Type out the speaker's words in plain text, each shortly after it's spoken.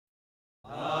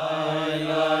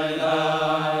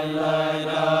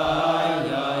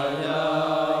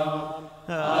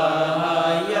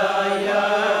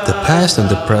past and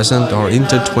the present are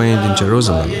intertwined in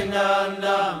Jerusalem.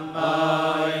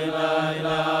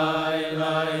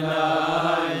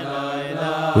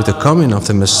 With the coming of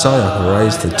the Messiah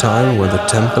arises the time when the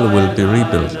temple will be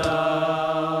rebuilt,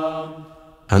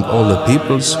 and all the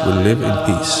peoples will live in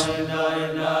peace.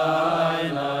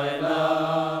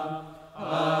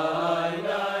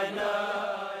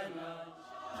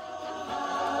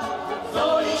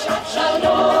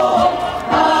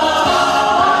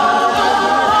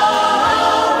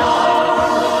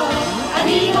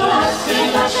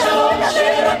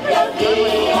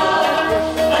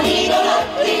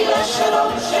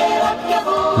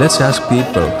 Let's ask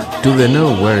people, do they know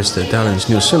where is the Tallinn's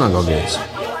new synagogue is?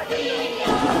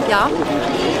 Jaa.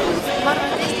 Ma arvan,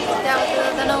 et Eestis teavad seda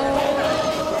tänu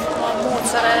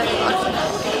Muutsaare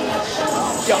arhitektuuri.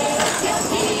 Jah.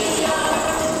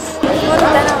 Kord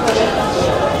tänaval.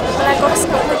 Ma olen 2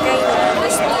 korda käinud,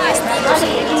 hästi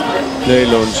ilus.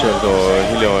 Neil on seal ka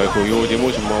hiljaaegu juudi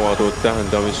muuseum avatud,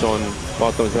 tähendab, mis on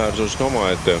vaatamisväärsust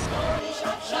omaette.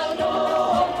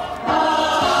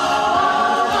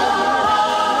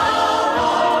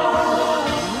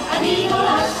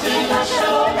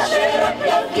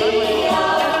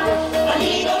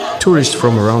 Tourists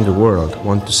from around the world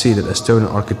want to see that Estonian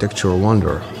architectural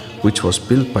wonder, which was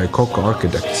built by Coca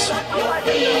architects.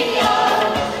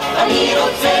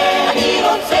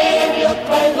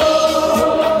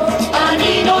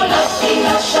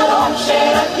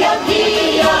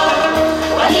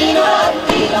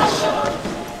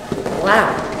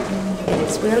 Wow,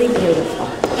 it's really beautiful.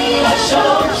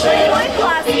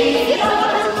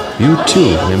 You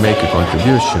too may make a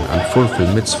contribution and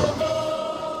fulfill mitzvah.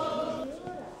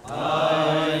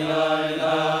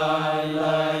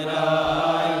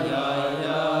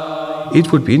 It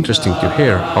would be interesting to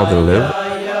hear how they live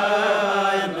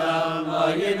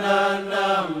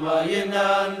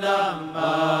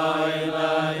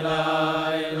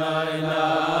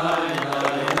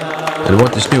and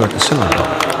what is new at the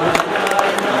synagogue.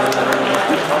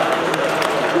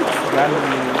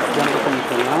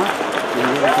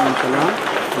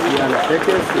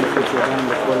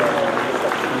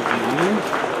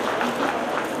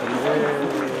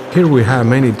 Here we have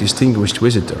many distinguished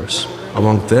visitors,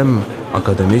 among them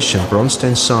academician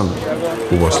Bronstein's son,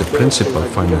 who was the principal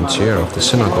financier of the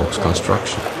synagogue's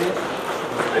construction.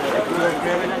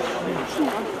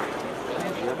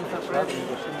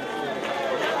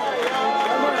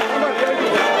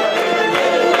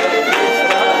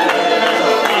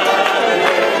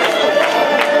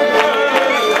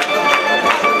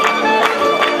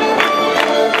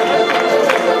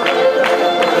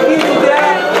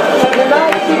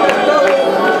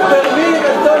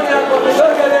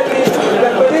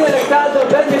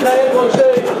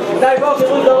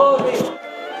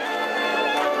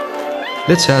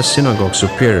 Let's ask synagogue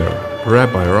superior,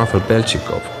 Rabbi Rafal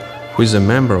Belchikov, who is a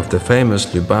member of the famous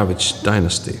Lubavitch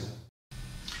dynasty.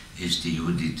 Eesti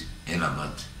juudid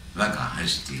elavad väga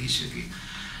hästi isegi.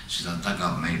 Seda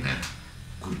tagab meile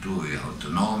kultuuri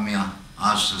autonoomia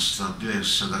aastast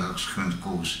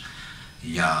 1926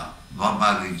 ja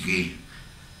vabariigi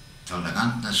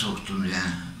tolerantne suhtumine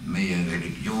meie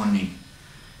religiooni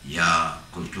ja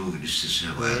kultuurilistesse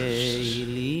väärtustesse.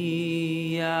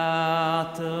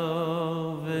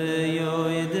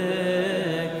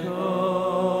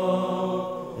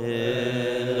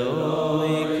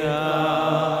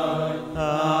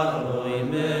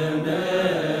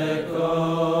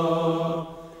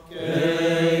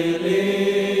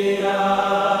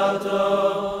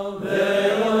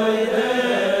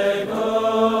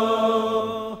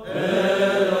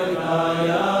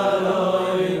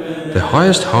 The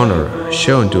highest honor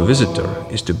shown to a visitor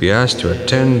is to be asked to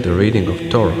attend the reading of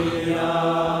Torah.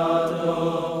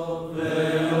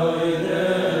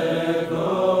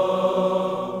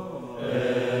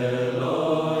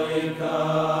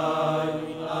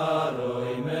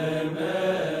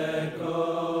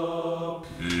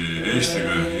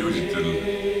 Eestiga juuditel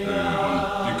on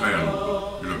pikk ajalugu,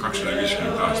 üle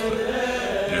 250 aastat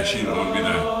ja siin on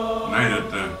mida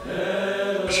näidata.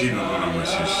 Siin on olemas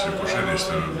siis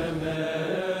košerrestoran.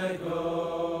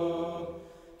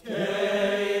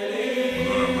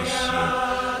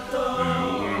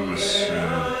 On olemas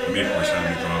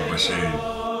mehkosalmiga bassein.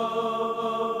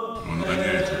 On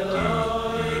planeeritud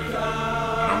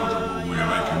raamatukogu ja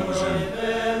väike muuseum,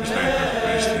 mis näitab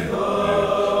Eesti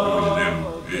juudide elu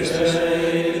Eestis.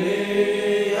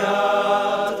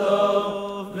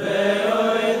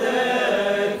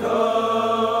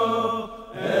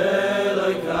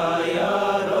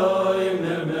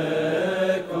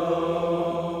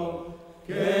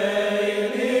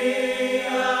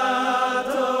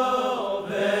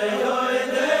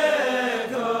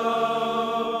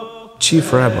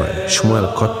 chief rabbi,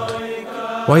 Shmuel Kott.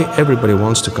 Why everybody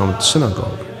wants to come to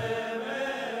synagogue?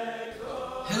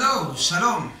 Hello,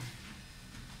 Shalom.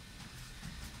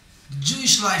 The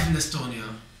Jewish life in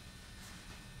Estonia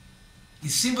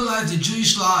is symbolized the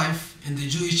Jewish life and the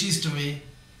Jewish history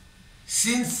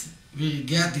since we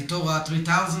get the Torah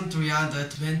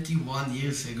 3,321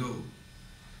 years ago.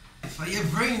 If I have a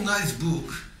very nice book,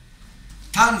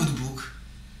 Talmud book,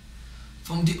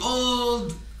 from the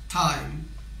old time,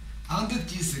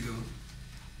 100 years ago,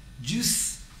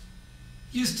 Jews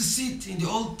used to sit in the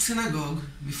old synagogue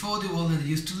before the wall and they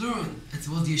used to learn. It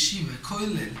was the yeshiva,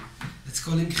 koilel. Let's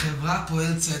call him Chevra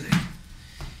Poel Tzedek.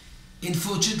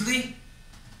 Unfortunately,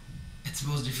 it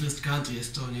was the first country,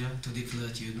 Estonia, to declare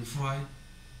Judenfrei.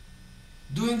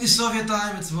 During the Soviet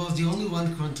time, it was the only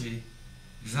one country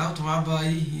without rabbi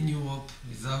in Europe,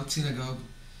 without synagogue,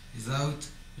 without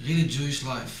really Jewish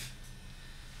life.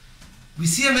 We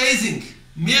see amazing,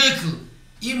 miracle,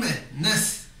 ime,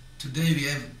 nes. Today we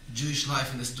have Jewish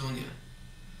life in Estonia.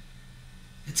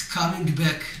 It's coming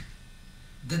back.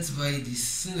 That's why the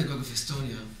synagogue of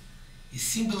Estonia is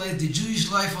symbolized the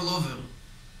Jewish life all over.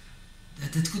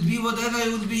 That it could be whatever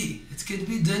it would be. It could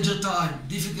be danger time,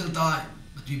 difficult time,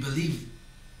 but we believe.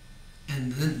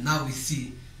 And then now we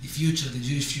see the future, the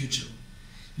Jewish future.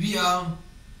 We are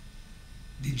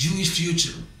the Jewish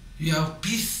future. We are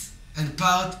peace and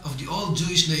part of the old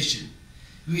Jewish nation.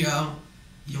 We are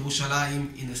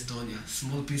Yerushalayim in Estonia,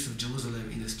 small piece of Jerusalem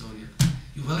in Estonia.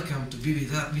 You're welcome to be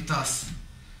with us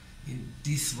in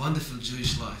this wonderful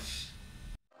Jewish life.